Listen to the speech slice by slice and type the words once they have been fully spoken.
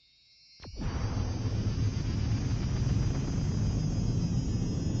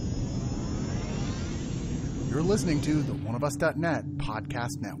You're listening to the oneofus.net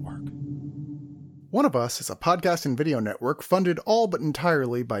podcast network. One of Us is a podcast and video network funded all but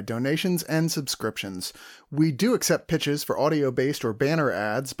entirely by donations and subscriptions. We do accept pitches for audio-based or banner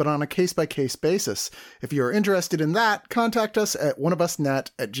ads, but on a case-by-case basis. If you are interested in that, contact us at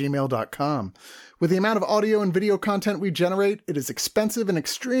oneofusnet@gmail.com. With the amount of audio and video content we generate, it is expensive and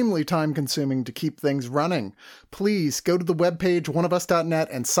extremely time-consuming to keep things running. Please go to the webpage oneofus.net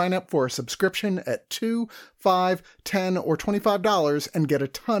and sign up for a subscription at $2, $5, $10, or $25 and get a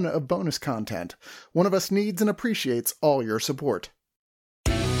ton of bonus content. One of Us needs and appreciates all your support.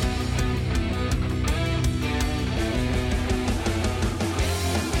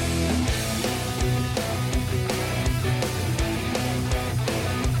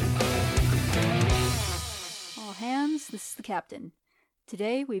 This is the Captain.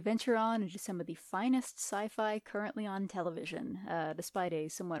 Today we venture on into some of the finest sci-fi currently on television. Despite a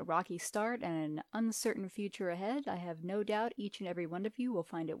somewhat rocky start and an uncertain future ahead, I have no doubt each and every one of you will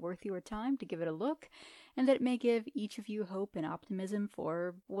find it worth your time to give it a look, and that it may give each of you hope and optimism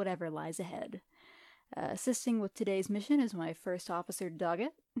for whatever lies ahead. Assisting with today's mission is my First Officer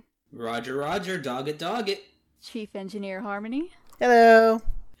Doggett. Roger, roger, Doggett. Chief Engineer Harmony. Hello.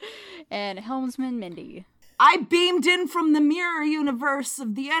 And Helmsman Mindy. I beamed in from the mirror universe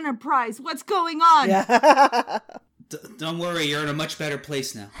of the Enterprise. What's going on? Yeah. Don't worry, you're in a much better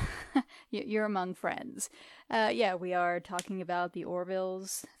place now. You're among friends. We are talking about the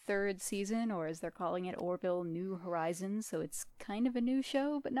Orville's third season, or as they're calling it, Orville New Horizons. So it's kind of a new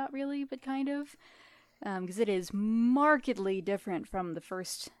show, but not really, but kind of. Because it is markedly different from the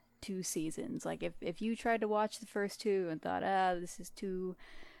first two seasons. Like, if you tried to watch the first two and thought, this is too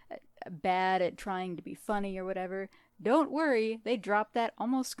bad at trying to be funny or whatever, don't worry, they dropped that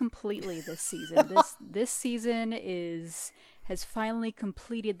almost completely this season. This season has finally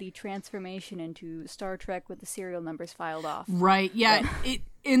completed the transformation into Star Trek with the serial numbers filed off. Right, yeah.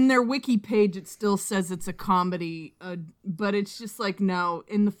 In their wiki page, it still says it's a comedy, but it's just like, no.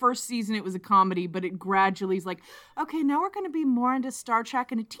 In the first season, it was a comedy, but it gradually is like, okay, now we're going to be more into Star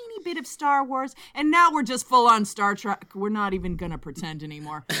Trek and a teeny bit of Star Wars, and now we're just full-on Star Trek. We're not even going to pretend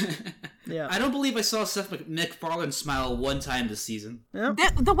anymore. Yeah. I don't believe I saw Seth MacFarlane smile one time this season. Yep.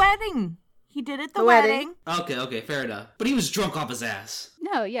 The wedding. He did it the wedding. Okay, fair enough. But he was drunk off his ass.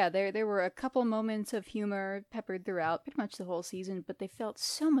 No, yeah, there were a couple moments of humor peppered throughout pretty much the whole season, but they felt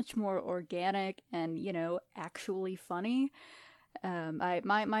so much more organic and, actually funny.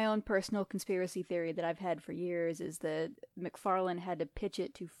 My own personal conspiracy theory that I've had for years is that MacFarlane had to pitch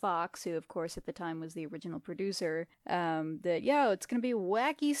it to Fox, who of course at the time was the original producer, that, it's gonna be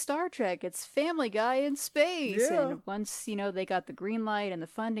wacky Star Trek, it's Family Guy in space. Yeah. And once, they got the green light and the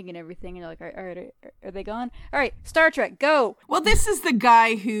funding and everything, and they're like, all right, are they gone? All right, Star Trek, go! Well, this is the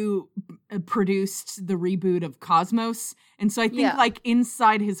guy who produced the reboot of Cosmos, and so I think,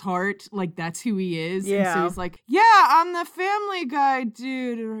 inside his heart, that's who he is. Yeah. And so he's like, yeah, I'm the Family Guy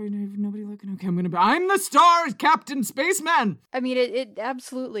dude. Nobody looking. Okay, I'm the stars, Captain Spaceman. I mean, it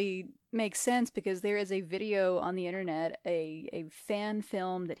absolutely makes sense because there is a video on the internet, a fan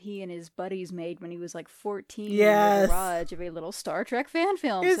film that he and his buddies made when he was 14 Yes. in the garage of a little Star Trek fan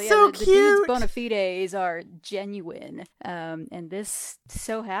film. It's so so the cute. dude's bona fides are genuine. And this,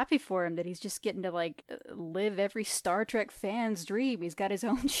 so happy for him that he's just getting to live every Star Trek fan's dream. He's got his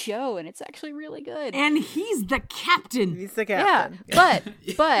own show and it's actually really good. And he's the captain. He's the captain. Yeah,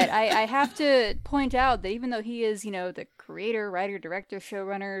 but I have to point out that even though he is, the creator, writer, director,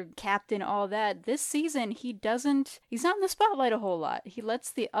 showrunner, captain, all that, this season he's not in the spotlight a whole lot. He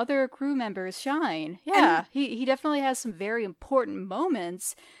lets the other crew members shine. Yeah, he definitely has some very important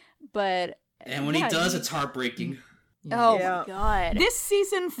moments, but... And when he does, it's heartbreaking. Oh Yeah. my god. This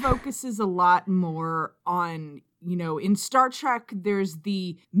season focuses a lot more on, in Star Trek, there's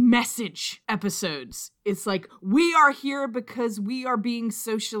the message episodes. It's like, we are here because we are being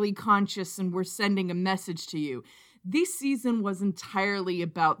socially conscious and we're sending a message to you. This season was entirely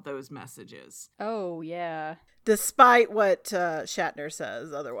about those messages. Oh, yeah. Despite what Shatner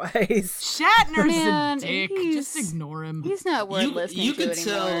says otherwise. Shatner's Man, a dick. Just ignore him. He's not worth listening You to could anymore.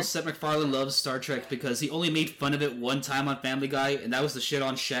 tell Seth MacFarlane loves Star Trek because he only made fun of it one time on Family Guy, and that was the shit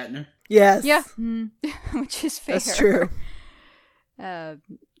on Shatner. Yes. Yeah, which is fair. That's true. I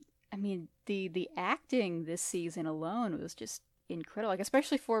mean, the acting this season alone was just incredible,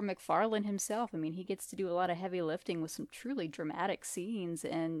 especially for MacFarlane himself. I mean, he gets to do a lot of heavy lifting with some truly dramatic scenes,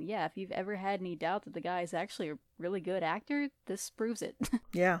 and yeah, if you've ever had any doubt that the guy is actually a really good actor, this proves it.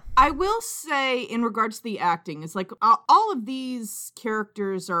 Yeah. I will say, in regards to the acting, it's like all of these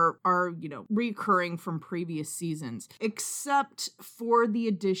characters are recurring from previous seasons, except for the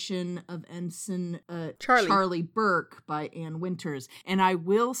addition of Ensign Charlie Burke by Ann Winters. And I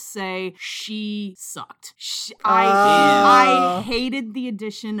will say she sucked. I hated the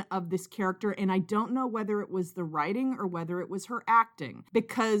addition of this character, and I don't know whether it was the writing or whether it was her acting,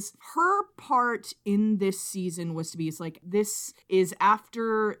 because her part in this season was to be, it's like, this is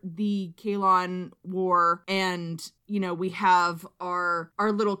after the Kaylon War, and we have our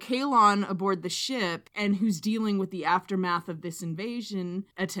little Kaylon aboard the ship, and who's dealing with the aftermath of this invasion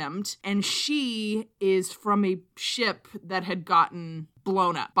attempt, and she is from a ship that had gotten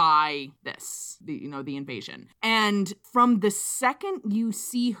blown up by the invasion. And from the second you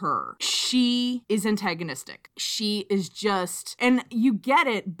see her, she is antagonistic. She is just, and you get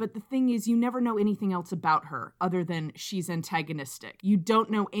it, but the thing is, you never know anything else about her other than she's antagonistic. You don't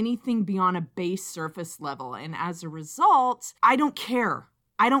know anything beyond a base surface level, and as a result, I don't care.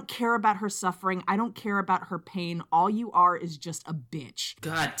 I don't care about her suffering. I don't care about her pain. All you are is just a bitch.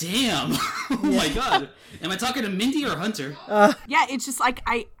 God damn. Oh my god. Am I talking to Mindy or Hunter? Yeah, it's just like,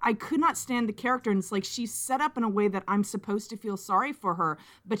 I could not stand the character, and it's like she's set up in a way that I'm supposed to feel sorry for her,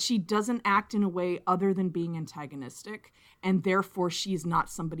 but she doesn't act in a way other than being antagonistic, and therefore she's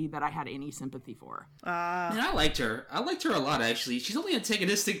not somebody that I had any sympathy for. Man, I liked her. I liked her a lot, actually. She's only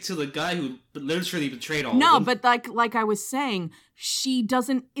antagonistic to the guy who literally betrayed all of them. No, but like I was saying, she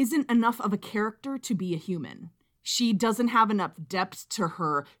isn't enough of a character to be a human. She doesn't have enough depth to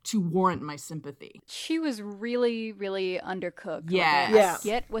her to warrant my sympathy. She was really, really undercooked. Yes. Like, I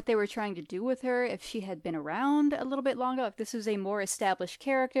get what they were trying to do with her if she had been around a little bit longer. If this was a more established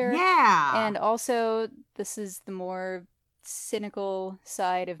character. Yeah. And also, this is the more cynical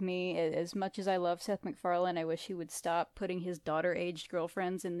side of me. As much as I love Seth MacFarlane, I wish he would stop putting his daughter-aged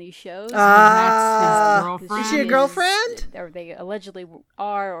girlfriends in these shows. That's his girlfriend. Is she a girlfriend? Or they allegedly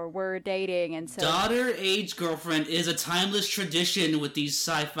are or were dating, and so Daughter-aged girlfriend is a timeless tradition with these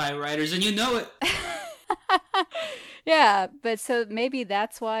sci-fi writers, and you know it. Yeah, but so maybe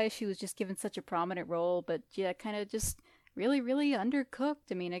that's why she was just given such a prominent role, but yeah, kind of just really, really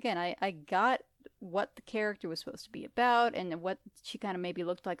undercooked. I mean, again, I got what the character was supposed to be about and what she kind of maybe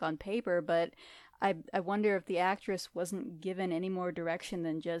looked like on paper, but I wonder if the actress wasn't given any more direction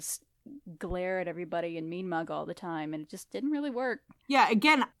than just glare at everybody and mean mug all the time, and it just didn't really work. Yeah,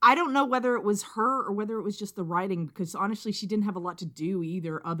 again, I don't know whether it was her or whether it was just the writing, because honestly, she didn't have a lot to do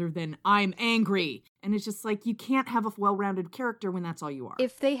either other than, I'm angry. And it's just like, you can't have a well-rounded character when that's all you are.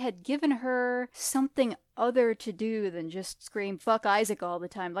 If they had given her something other to do than just scream "fuck Isaac" all the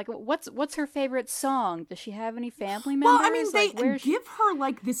time, like what's her favorite song? Does she have any family members? Well, I mean, they like, give her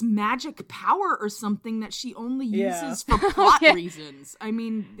like this magic power or something that she only uses for plot reasons. I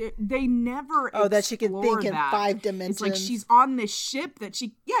mean, they never that she can think in 5 dimensions. It's like she's on this ship that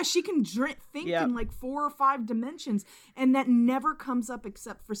she can think in like 4 or 5 dimensions, and that never comes up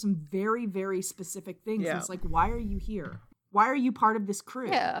except for some very, very specific things. Yeah. It's like, why are you here? Why are you part of this crew?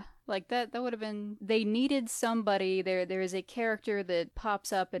 Yeah, like that would have been... They needed somebody. There is a character that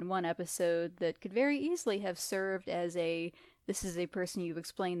pops up in one episode that could very easily have served as this is a person you've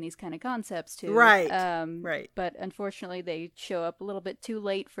explained these kind of concepts to. Right. Right. But unfortunately, they show up a little bit too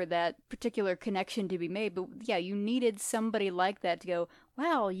late for that particular connection to be made. But yeah, you needed somebody like that to go,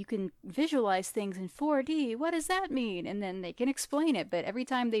 wow, you can visualize things in 4D. What does that mean? And then they can explain it. But every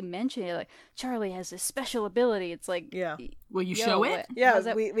time they mention it, like, Charlie has this special ability, it's like... Yeah. Will you show it? Yeah,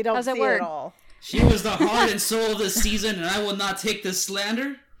 we don't see it at all. She was the heart and soul of this season, and I will not take this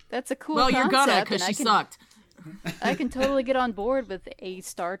slander. That's a cool Well, concept. you're gonna, because she sucked. I can totally get on board with a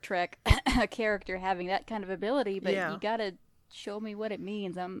Star Trek character having that kind of ability, but you gotta show me what it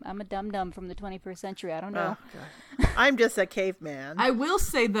means. I'm a dum-dum from the 21st century. I don't know. Oh, I'm just a caveman. I will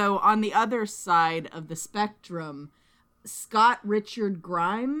say, though, on the other side of the spectrum, Scott Richard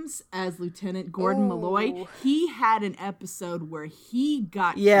Grimes as Lieutenant Gordon Malloy, he had an episode where he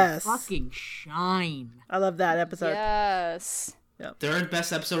got to fucking shine. I love that episode. Yes. Third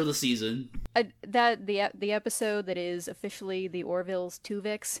best episode of the season. The episode that is officially the Orville's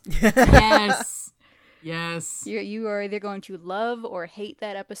Tuvix. Yes. Yes. You are either going to love or hate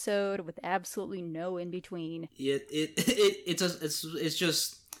that episode with absolutely no in between. It's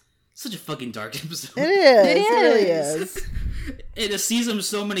just such a fucking dark episode. It is. It really is. It has seasoned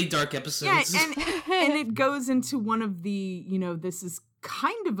so many dark episodes. Yeah, and it goes into one of the, this is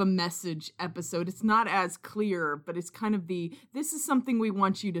kind of a message episode. It's not as clear, but it's kind of this is something we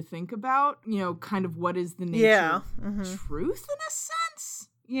want you to think about, kind of what is the nature of truth in a sense.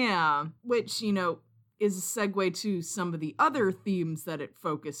 Yeah. Which, is a segue to some of the other themes that it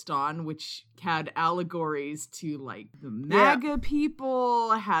focused on, which had allegories to like the MAGA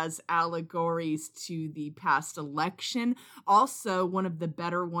people, has allegories to the past election. Also, one of the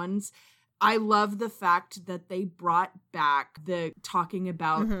better ones, I love the fact that they brought back the talking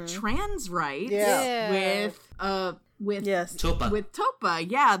about trans rights with Topa. With Topa,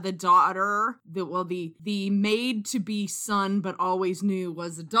 yeah, the daughter, the maid to be son, but always knew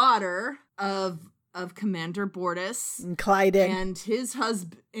was a daughter of Commander Bortus And Clyden. and his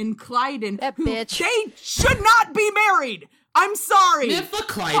husband, and Clyden. That who bitch. They should not be married. I'm sorry. Man, fuck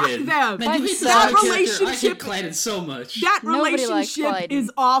Clyden. them. Man, you hate That the side character. I relationship- hate Clyden so much. That Nobody likes relationship Clyden.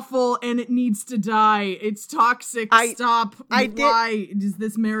 is awful and it needs to die. It's toxic. Stop. Why is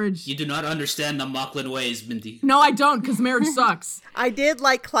this marriage? You do not understand the Mocklin ways, Mindy. No, I don't, because marriage sucks. I did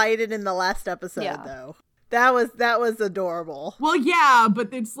like Clyden in the last episode, Yeah. though. That was adorable. Well, yeah, but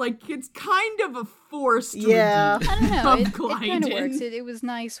it's kind of a forced Yeah. redeem I don't know. of It kind of Clyden. works. It was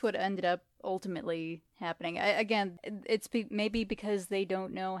nice what ended up ultimately happening. It's maybe because they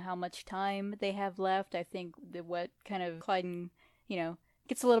don't know how much time they have left. I think that what kind of Clyden,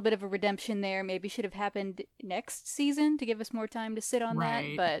 gets a little bit of a redemption there. Maybe should have happened next season to give us more time to sit on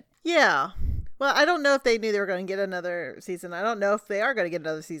Right. that. But Yeah. Well, I don't know if they knew they were going to get another season. I don't know if they are going to get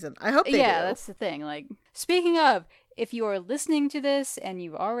another season. I hope they do. that's the thing. Like, speaking of, if you are listening to this and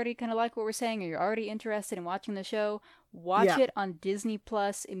you already kind of like what we're saying, or you're already interested in watching the show, watch it on Disney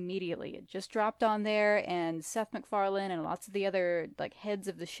Plus immediately. It just dropped on there, and Seth MacFarlane and lots of the other heads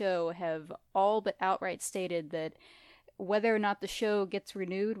of the show have all but outright stated that whether or not the show gets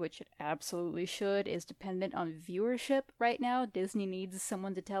renewed, which it absolutely should, is dependent on viewership right now. Disney needs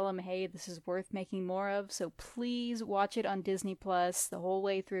someone to tell them, hey, this is worth making more of, so please watch it on Disney Plus the whole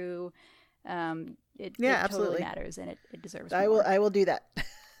way through. It absolutely totally matters, and it deserves I more. will do that.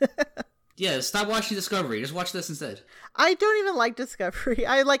 Yeah, stop watching Discovery. Just watch this instead. I don't even like Discovery.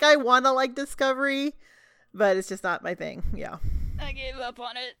 I want to like Discovery, but it's just not my thing. Yeah. I gave up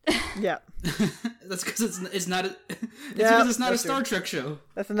on it. Yeah. That's because it's not a Yeah, it's not a that's Star true. Trek show.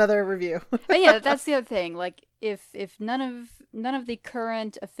 That's another review. But yeah, that's the other thing. Like, if none of the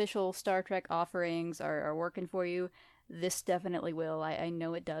current official Star Trek offerings are working for you, this definitely will. I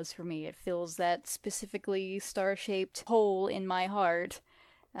know it does for me. It fills that specifically star-shaped hole in my heart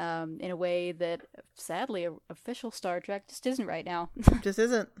in a way that, sadly, official Star Trek just isn't right now. Just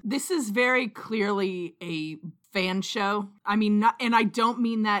isn't. This is very clearly a fan show. I mean, and I don't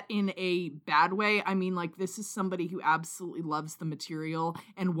mean that in a bad way. I mean, like, this is somebody who absolutely loves the material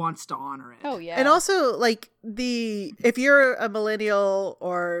and wants to honor it. Oh, yeah. And also, like, if you're a millennial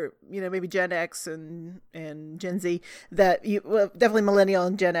or, maybe Gen X and Gen Z, definitely millennial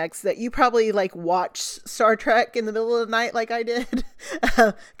and Gen X, that you probably, like, watch Star Trek in the middle of the night like I did,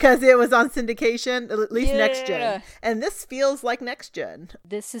 because it was on syndication, at least Next Gen. And this feels like Next Gen.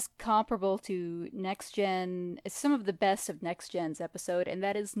 This is comparable to Next Gen. It's some of the best of Next Gen's episode, and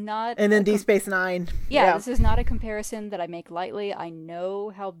that is not... And then Deep Space Nine. Yeah, this is not a comparison that I make lightly. I know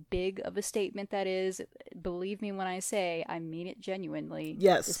how big of a statement that is. Believe me when I say I mean it genuinely.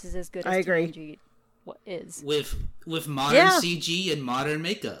 Yes, this is as good I as agree. TNG is. With modern Yeah. CG and modern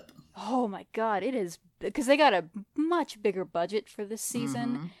makeup. Oh my god, it is, because they got a much bigger budget for this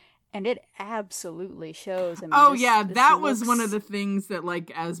season, and it absolutely shows. I mean, Oh, this- yeah, this that was looks- one of the things that,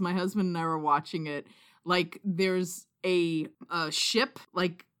 like, as my husband and I were watching it, like, there's a ship,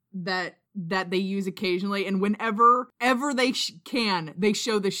 like, that they use occasionally, and whenever they can, they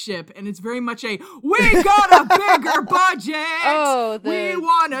show the ship, and it's very much we got a bigger budget! Oh, we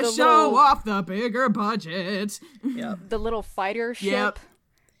want to the show little- off the bigger budget! Yeah. the little fighter ship Yep.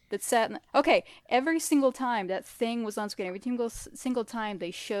 that sat in okay, every single time that thing was on screen, every single time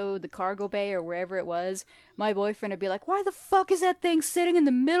they showed the cargo bay or wherever it was, my boyfriend would be like, why the fuck is that thing sitting in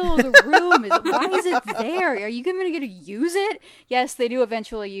the middle of the room? Why is it there? Are you going to use it? Yes, they do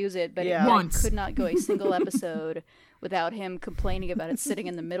eventually use it, but Yeah. I Once. could not go a single episode without him complaining about it sitting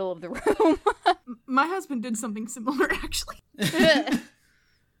in the middle of the room. My husband did something similar, actually.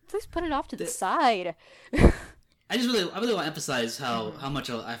 Please put it off to the side. I really want to emphasize how much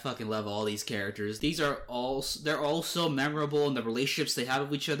I fucking love all these characters. They're all so memorable, and the relationships they have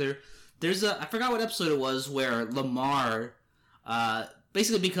with each other. I forgot what episode it was where Lamar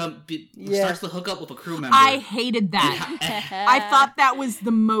basically starts to hook up with a crew member. I hated that. I thought that was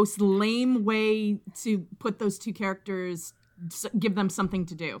the most lame way to put those two characters, give them something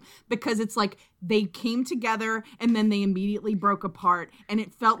to do, because it's like they came together and then they immediately broke apart, and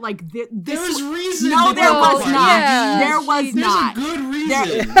it felt like there was reason. No, they there broke was apart. not. Yeah. There was There's not. a good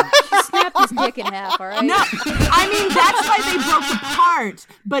reason. snapped his dick in half, all right? No, I mean, that's why they broke apart.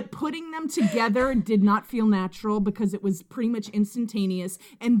 But putting them together did not feel natural because it was pretty much instantaneous.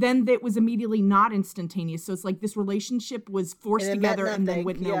 And then it was immediately not instantaneous. So it's like this relationship was forced And it meant together and then nothing,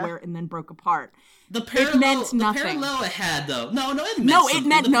 went yeah. nowhere and then broke apart. The parallel, meant nothing. The parallel it had, though. No, it meant No, it something.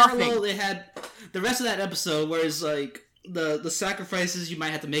 meant the nothing. Parallel it had, the rest of that episode, whereas, like, the sacrifices you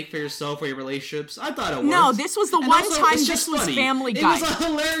might have to make for yourself for your relationships, I thought it worked. No, this was the And one also, time it's this just was funny. Family Guy. It was a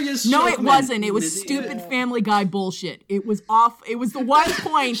hilarious No, joke, it man. wasn't. It was stupid Family Guy bullshit. It was off. It was the one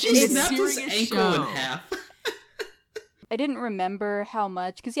point in He a snapped his serious ankle show. in half. I didn't remember how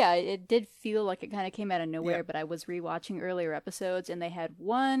much, because yeah, it did feel like it kind of came out of nowhere, Yeah. but I was rewatching earlier episodes, and they had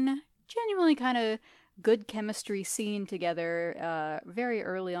one genuinely kind of good chemistry scene together very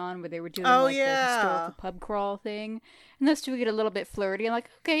early on where they were doing Oh, like the yeah. historical pub crawl thing, and those two get a little bit flirty. I'm like,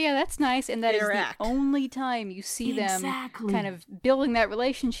 okay, yeah, that's nice, and that is Interact. the only time you see them Exactly. kind of building that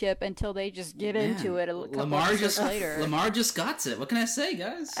relationship until they just get into it a couple Lamar episodes just later. Lamar just got it. What can I say,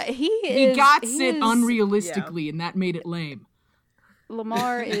 guys? He got he it is- unrealistically, and that made it lame.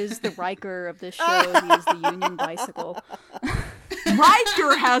 Lamar is the Riker of this show. He is the Union Bicycle.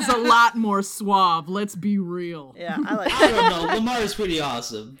 Riker has a lot more suave. Let's be real. Yeah, I like I don't know. Lamar is pretty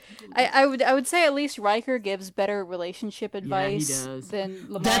awesome. I would say at least Riker gives better relationship advice does. than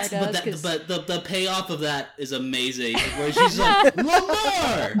Lamar does. 'Cause- But the payoff of that is amazing. Where she's like,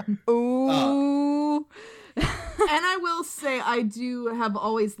 Lamar. ooh, And I will say, I do have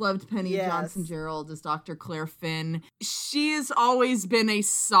always loved Penny Yes. Johnson Gerald as Dr. Claire Finn. She has always been a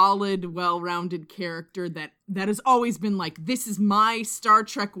solid, well-rounded character that has always been like, this is my Star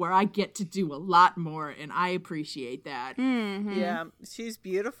Trek where I get to do a lot more, and I appreciate that. Yeah, she's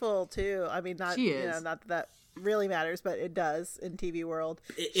beautiful too. I mean, not She you know, is. not that that really matters, but it does in TV world.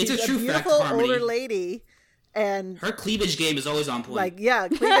 It's She's a true fact, beautiful Harmony. older lady, and Her cleavage game is always on point. like yeah,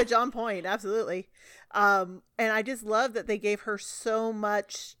 cleavage on point, absolutely. And I just love that they gave her so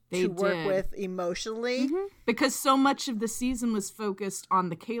much They to work did. with emotionally. Because so much of the season was focused on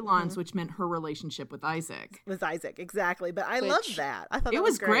the Kalons, which meant her relationship with Isaac. With Isaac, exactly. But I Which- love that. I thought It that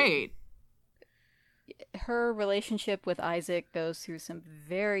was great. her relationship with Isaac goes through some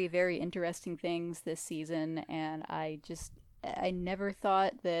very, very interesting things this season, and I never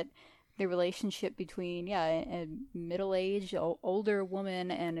thought that the relationship between a middle-aged older woman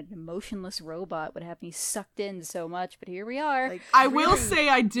and an emotionless robot would have me sucked in so much, but here we are. Like, I will really- say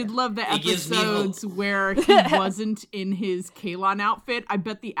I did love the It gives me hope. episodes where he wasn't in his Kalon outfit. I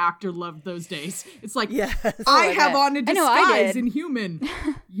bet the actor loved those days. It's like, Yes. I I have bet. on a I know I disguise did. in human.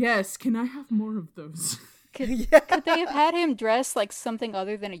 Yes, can I have more of those? Could, Yeah. could they have had him dress like something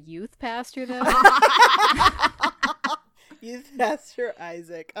other than a youth pastor, though? Youth Pastor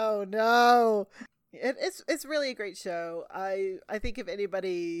Isaac. Oh no. It's really a great show. I think if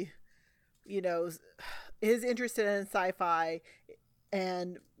anybody, you know, is interested in sci-fi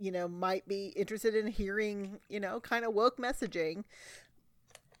and, you know, might be interested in hearing, you know, kind of woke messaging,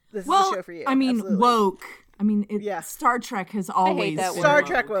 this is a show for you. I mean, Absolutely. woke. I mean, Yeah. Star Trek has always that been word. Star woke.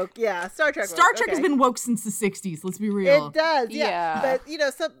 Trek woke. Yeah, Star Trek Star woke. Trek has okay. been woke since the 60s. Let's be real. It does, yeah. Yeah.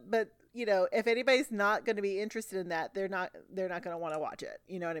 But you know, if anybody's not going to be interested in that, they're not going to want to watch it.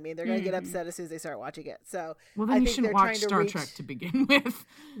 You know what I mean? They're going to get upset as soon as they start watching it. So Well, I then you think shouldn't they're watch trying to Star reach- Trek to begin with.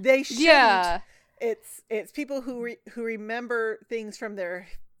 They shouldn't. Yeah. It's people who remember things from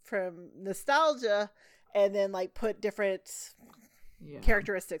nostalgia, and then like put different Yeah.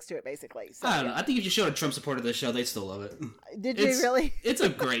 characteristics to it, basically. So I don't know. I think if you showed a Trump supporter this show, they'd still love it. did you really? It's a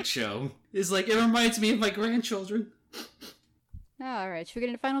great show. It's like, it reminds me of my grandchildren. All right, should we get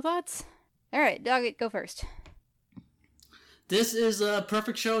into final thoughts? All right, Doggett, go first. This is a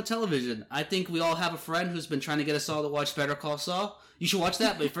perfect show of television. I think we all have a friend who's been trying to get us all to watch Better Call Saul. You should watch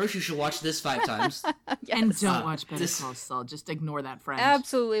that, but first you should watch this 5 times. And don't Uh, watch Better this- Call Saul. Just ignore that friend.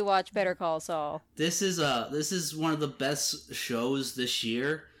 Absolutely watch Better Call Saul. This is one of the best shows this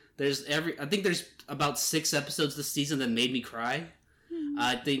year. I think there's about 6 episodes this season that made me cry.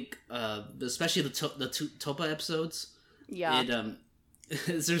 I think especially the Topa episodes. Yeah.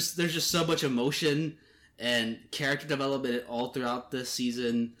 There's just so much emotion and character development all throughout this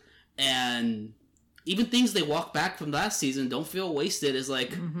season, and even things they walk back from last season don't feel wasted. It's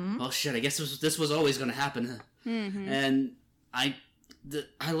like, oh shit, I guess this was always going to happen. And I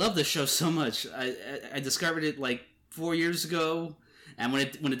love this show so much. I discovered it like 4 years ago, and when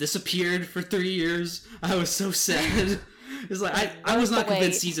it disappeared for 3 years, I was so sad. It's like I was not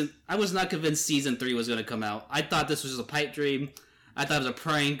convinced season 3 was going to come out. I thought this was a pipe dream. I thought it was a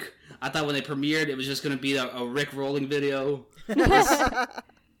prank. I thought when they premiered, it was just going to be a Rick rolling video.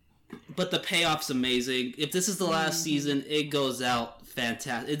 But the payoff's amazing. If this is the last season, it goes out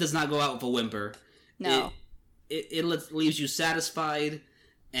fantastic. It does not go out with a whimper. No. It leaves you satisfied,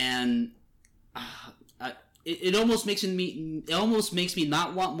 and it almost makes me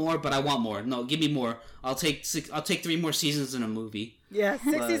not want more, but I want more. No, give me more. I'll take 3 more seasons in a movie. Yeah,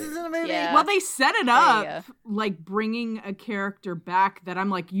 6 seasons in a movie. Yeah. Well, they set it up like bringing a character back that I'm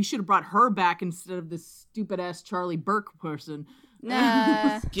like, you should have brought her back instead of this stupid ass Charlie Burke person.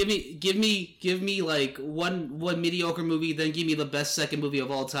 Nah. Give me like one mediocre movie, then give me the best second movie of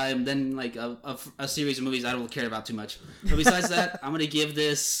all time, then like a series of movies I don't care about too much. But besides that, I'm gonna give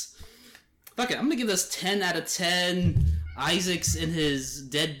this 10 out of 10 Isaacs in his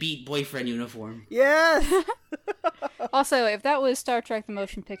deadbeat boyfriend uniform. Yes. Also, if that was Star Trek the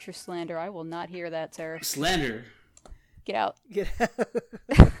Motion Picture slander, I will not hear that, sir. Slander. Get out. Get out.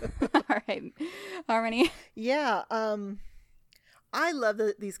 All right. Harmony? Yeah, I love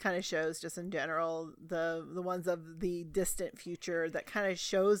these kind of shows just in general, the ones of the distant future that kind of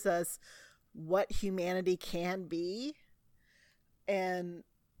shows us what humanity can be. And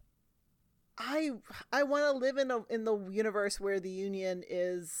I want to live in the universe where the Union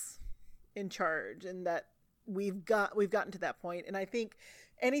is in charge, and that we've gotten to that point. And I think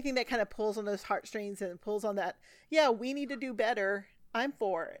anything that kind of pulls on those heartstrings and pulls on that, yeah, we need to do better, I'm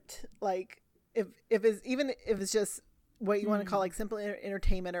for it. Like if it's just what you want to call like simple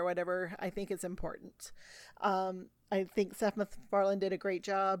entertainment or whatever, I think it's important. I think Seth MacFarlane did a great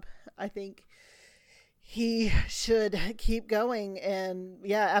job. I think he should keep going. And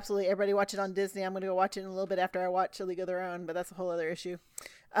yeah, absolutely. Everybody watch it on Disney. I'm going to go watch it in a little bit after I watch A League of Their Own, but that's a whole other issue.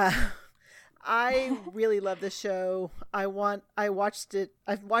 I really love this show. I've watched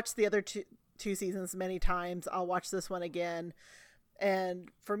the other two seasons many times. I'll watch this one again. And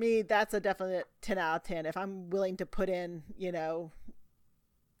for me, that's a definite 10 out of 10. If I'm willing to put in,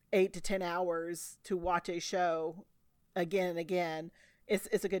 8 to 10 hours to watch a show again and again,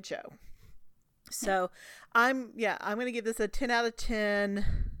 it's a good show. So I'm going to give this a 10 out of 10.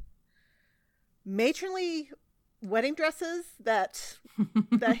 Matronly wedding dresses that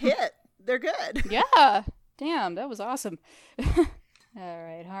hit. They're good. Yeah. Damn, that was awesome. All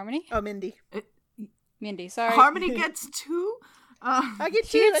right, Harmony? Oh, Mindy. Mindy, sorry. Harmony gets 2? I get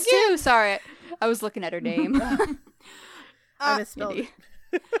She gets 2. Sorry. I was looking at her name. I misspelled it.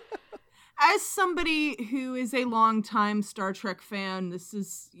 As somebody who is a longtime Star Trek fan, this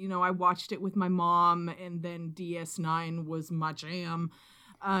is, I watched it with my mom, and then DS9 was my jam.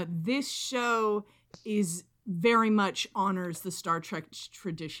 This show is very much honors the Star Trek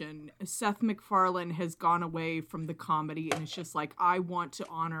tradition. Seth MacFarlane has gone away from the comedy, and it's just like, I want to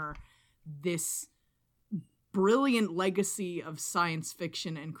honor this brilliant legacy of science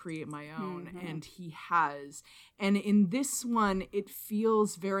fiction and create my own. Mm-hmm. And he has. And in this one, it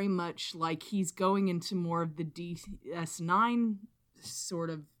feels very much like he's going into more of the DS9 sort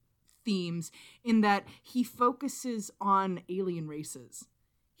of themes, in that he focuses on alien races.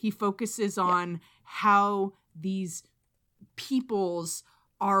 He focuses on how these peoples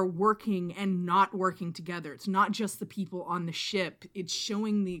are working and not working together. It's not just the people on the ship. It's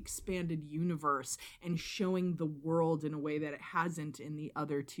showing the expanded universe and showing the world in a way that it hasn't in the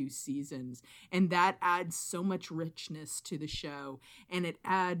other 2 seasons. And that adds so much richness to the show. And it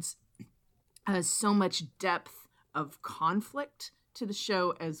adds so much depth of conflict to the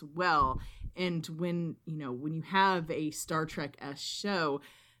show as well. And when you have a Star Trek-esque show,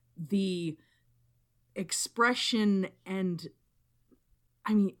 the expression and,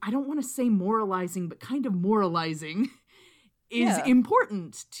 I don't want to say moralizing, but kind of moralizing is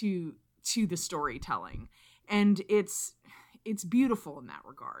important to the storytelling. And it's beautiful in that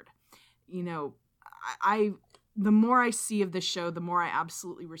regard. The more I see of this show, the more I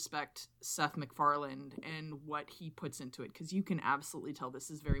absolutely respect Seth MacFarlane and what he puts into it, because you can absolutely tell this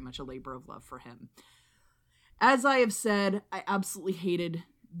is very much a labor of love for him. As I have said, I absolutely hated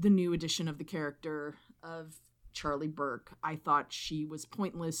the new edition of the character of Charlie Burke. I thought she was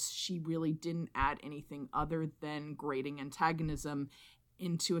pointless. She really didn't add anything other than grating antagonism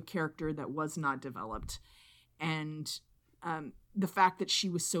into a character that was not developed. And the fact that she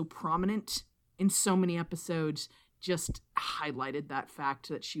was so prominent in so many episodes just highlighted that fact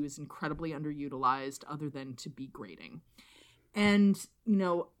that she was incredibly underutilized other than to be grating. And,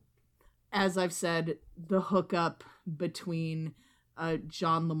 as I've said, the hookup between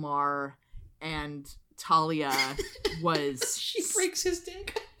John Lamar and Talia was... She breaks his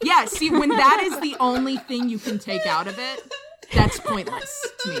dick. Yeah, see, when that is the only thing you can take out of it, that's pointless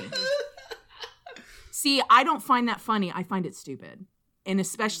to me. See, I don't find that funny. I find it stupid. And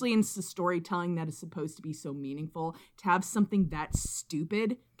especially in the storytelling that is supposed to be so meaningful, to have something that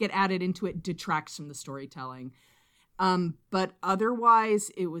stupid get added into it detracts from the storytelling. But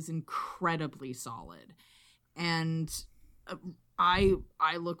otherwise, it was incredibly solid. And I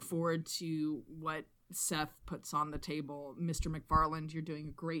look forward to what Seth puts on the table. Mr. McFarland, you're doing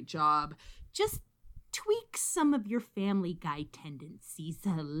a great job. Just tweak some of your Family Guy tendencies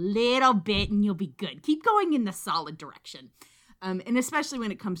a little bit and you'll be good. Keep going in the solid direction. And especially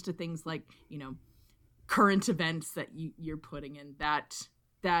when it comes to things like, current events that you're putting in,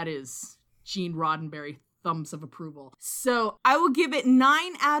 that is Gene Roddenberry thumbs of approval. So I will give it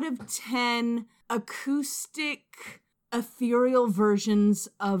 9 out of 10 acoustic ethereal versions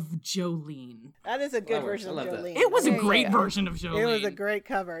of Jolene. That is a good version of Jolene. It was a great go. version of Jolene. It was a great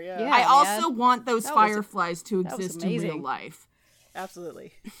cover, yeah. I also want those That was- fireflies to that was exist in real amazing. life.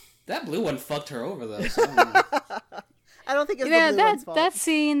 Absolutely. That blue one fucked her over though. So I don't know. I don't think it's Yeah, the blue one's fault. that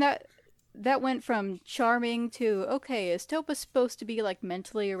scene that went from charming to, okay, is Topa supposed to be like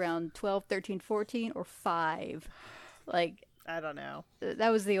mentally around 12, 13, 14 or 5? Like, I don't know. that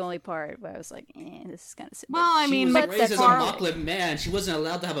was the only part where I was like, this is kind of simple. Well, I She mean, was raised as a McFarlane. Mocklin man. She wasn't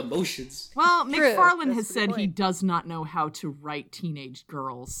allowed to have emotions. Well, True. McFarlane has That's a good said he point. does not know how to write teenage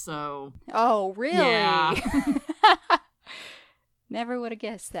girls, so Oh, really? Yeah. Never would have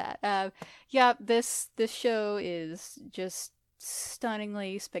guessed that. Yeah, this show is just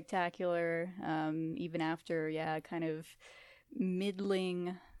stunningly spectacular. Even after, kind of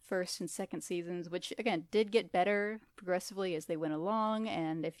middling first and second seasons, which again did get better progressively as they went along.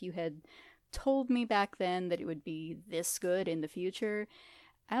 And if you had told me back then that it would be this good in the future,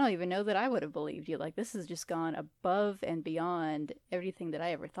 I don't even know that I would have believed you. Like, this has just gone above and beyond everything that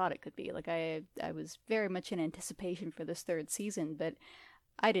I ever thought it could be. Like, I was very much in anticipation for this third season, but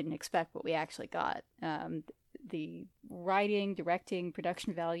I didn't expect what we actually got. The writing, directing,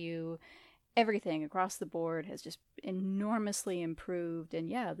 production value, everything across the board has just enormously improved. And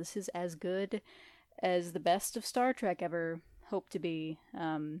yeah, this is as good as the best of Star Trek ever hoped to be.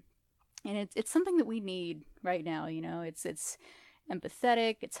 And it's something that we need right now. It's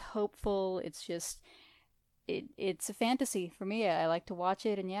empathetic, it's hopeful, it's just it's a fantasy for me. I like to watch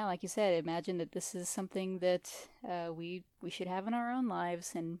it, and yeah, like you said, imagine that this is something that we should have in our own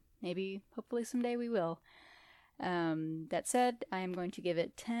lives, and maybe hopefully someday we will. That said, I am going to give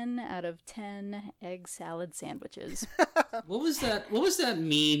it 10 out of 10 egg salad sandwiches. What was that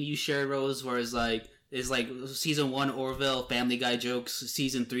meme you shared, Rose, where it's like season 1 Orville, Family Guy jokes,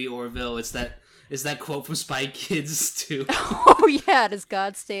 season 3 Orville, it's that quote from Spy Kids too. Oh yeah, does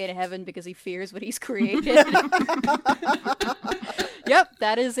God stay in heaven because he fears what he's created? Yep,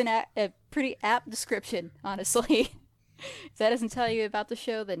 that is a pretty apt description, honestly. If that doesn't tell you about the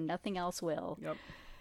show, then nothing else will. Yep.